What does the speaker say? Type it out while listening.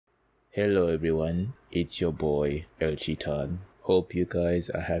Hello everyone, it's your boy El Chitan. Hope you guys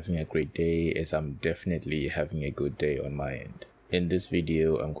are having a great day, as I'm definitely having a good day on my end. In this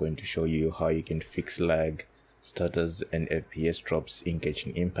video, I'm going to show you how you can fix lag, stutters and FPS drops in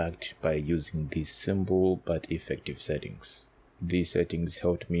Genshin Impact by using these simple but effective settings. These settings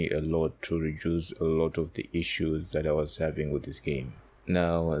helped me a lot to reduce a lot of the issues that I was having with this game.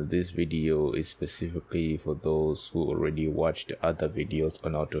 Now, this video is specifically for those who already watched other videos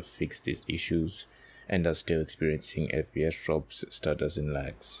on how to fix these issues and are still experiencing FPS drops, stutters and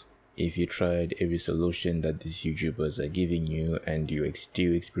lags. If you tried every solution that these YouTubers are giving you and you're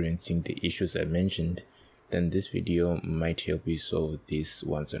still experiencing the issues I mentioned, then this video might help you solve this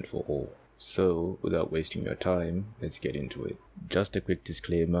once and for all. So, without wasting your time, let's get into it. Just a quick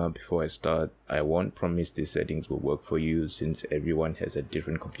disclaimer before I start, I won't promise these settings will work for you since everyone has a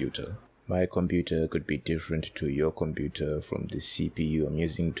different computer. My computer could be different to your computer, from the CPU I'm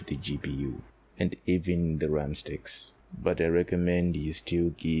using to the GPU, and even the RAM sticks. But I recommend you still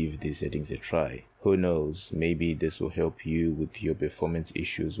give these settings a try. Who knows, maybe this will help you with your performance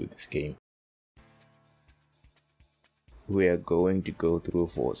issues with this game. We are going to go through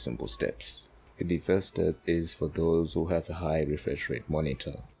 4 simple steps. The first step is for those who have a high refresh rate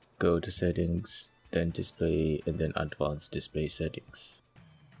monitor. Go to settings, then display, and then advanced display settings.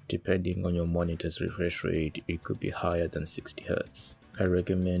 Depending on your monitor's refresh rate, it could be higher than 60 Hz. I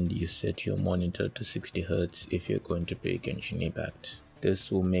recommend you set your monitor to 60 Hz if you're going to play Genshin Impact.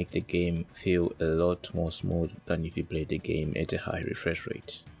 This will make the game feel a lot more smooth than if you play the game at a high refresh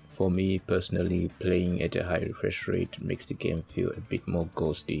rate. For me personally, playing at a high refresh rate makes the game feel a bit more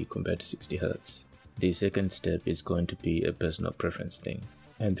ghosty compared to 60 Hz. The second step is going to be a personal preference thing.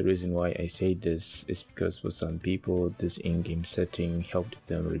 And the reason why I say this is because for some people, this in-game setting helped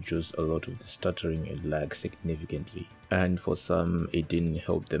them reduce a lot of the stuttering and lag significantly. And for some, it didn't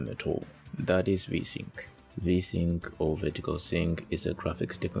help them at all. That is Freesync. Freesync, or vertical sync, is a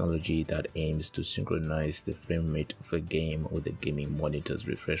graphics technology that aims to synchronize the frame rate of a game with the gaming monitor's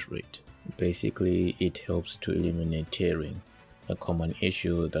refresh rate. Basically, it helps to eliminate tearing, a common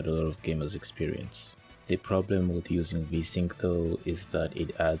issue that a lot of gamers experience. The problem with using Freesync though is that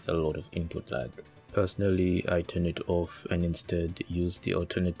it adds a lot of input lag. Personally, I turn it off and instead use the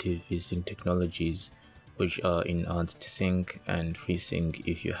alternative Freesync technologies, which are Enhanced Sync and Freesync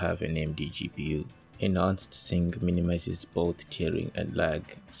if you have an AMD GPU. Enhanced Sync minimizes both tearing and lag,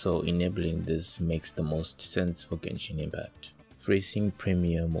 so enabling this makes the most sense for Genshin Impact. Freesync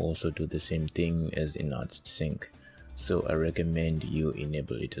Premium also do the same thing as Enhanced Sync, so I recommend you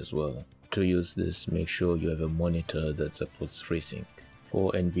enable it as well. To use this, make sure you have a monitor that supports Freesync.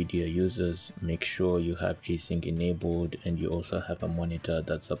 For Nvidia users, make sure you have G-Sync enabled and you also have a monitor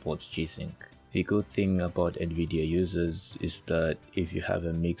that supports G-Sync. The good thing about Nvidia users is that if you have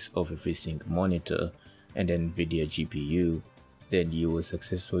a mix of a Freesync monitor and an Nvidia GPU, then you will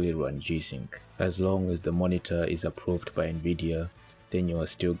successfully run G-Sync. As long as the monitor is approved by Nvidia, then you are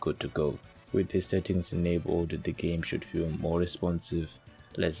still good to go. With these settings enabled, the game should feel more responsive,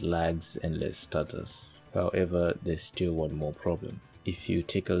 less lags and less stutters. However, there's still one more problem. If you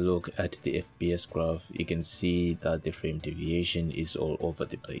take a look at the FPS graph, you can see that the frame deviation is all over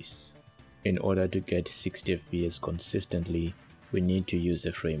the place. In order to get 60 FPS consistently, we need to use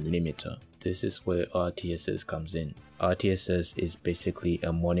a frame limiter. This is where RTSS comes in. RTSS is basically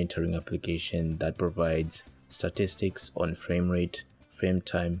a monitoring application that provides statistics on frame rate, frame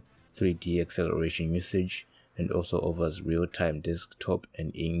time, 3D acceleration usage, and also offers real-time desktop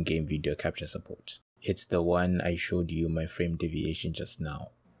and in-game video capture support. It's the one I showed you my frame deviation just now.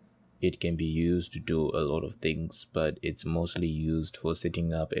 It can be used to do a lot of things, but it's mostly used for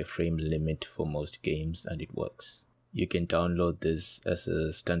setting up a frame limit for most games, and it works. You can download this as a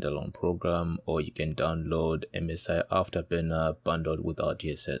standalone program, or you can download MSI Afterburner bundled with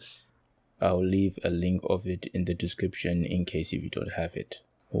RTSS. I'll leave a link of it in the description in case if you don't have it.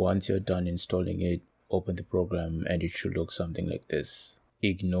 Once you're done installing it, open the program and it should look something like this.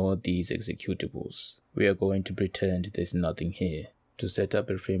 Ignore these executables. We are going to pretend there's nothing here. To set up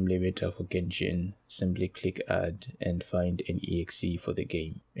a frame limiter for Genshin, simply click Add and find an exe for the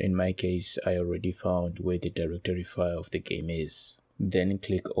game. In my case, I already found where the directory file of the game is. Then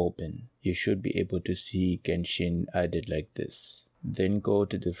click Open. You should be able to see Genshin added like this. Then go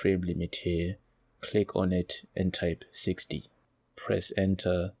to the frame limit here, click on it and type 60. Press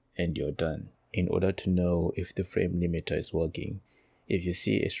Enter and you're done. In order to know if the frame limiter is working, if you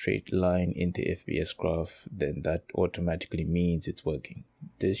see a straight line in the FPS graph, then that automatically means it's working.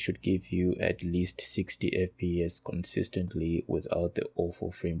 This should give you at least 60 FPS consistently without the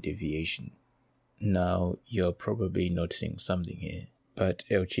awful frame deviation. Now, you're probably noticing something here. But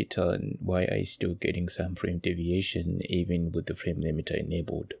Elchitan, why are you still getting some frame deviation even with the frame limiter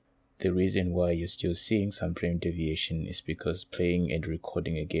enabled? The reason why you're still seeing some frame deviation is because playing and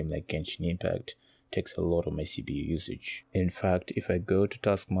recording a game like Genshin Impact takes a lot of my CPU usage. In fact, if I go to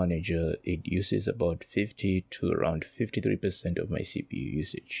Task Manager, it uses about 50 to around 53% of my CPU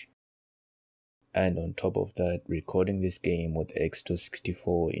usage. And on top of that, recording this game with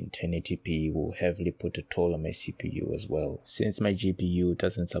X264 in 1080p will heavily put a toll on my CPU as well. Since my GPU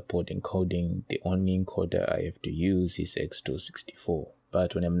doesn't support encoding, the only encoder I have to use is X264.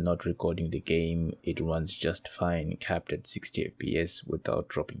 But when I'm not recording the game, it runs just fine, capped at 60 FPS without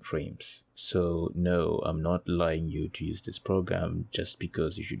dropping frames. So no, I'm not lying you to use this program just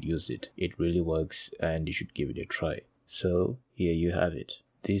because you should use it. It really works and you should give it a try. So here you have it.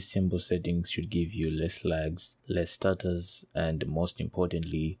 These simple settings should give you less lags, less stutters, and most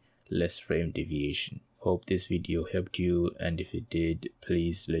importantly, less frame deviation. Hope this video helped you, and if it did,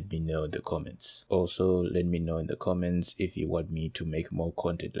 please let me know in the comments. Also, let me know in the comments if you want me to make more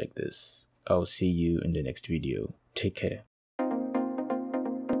content like this. I'll see you in the next video. Take care.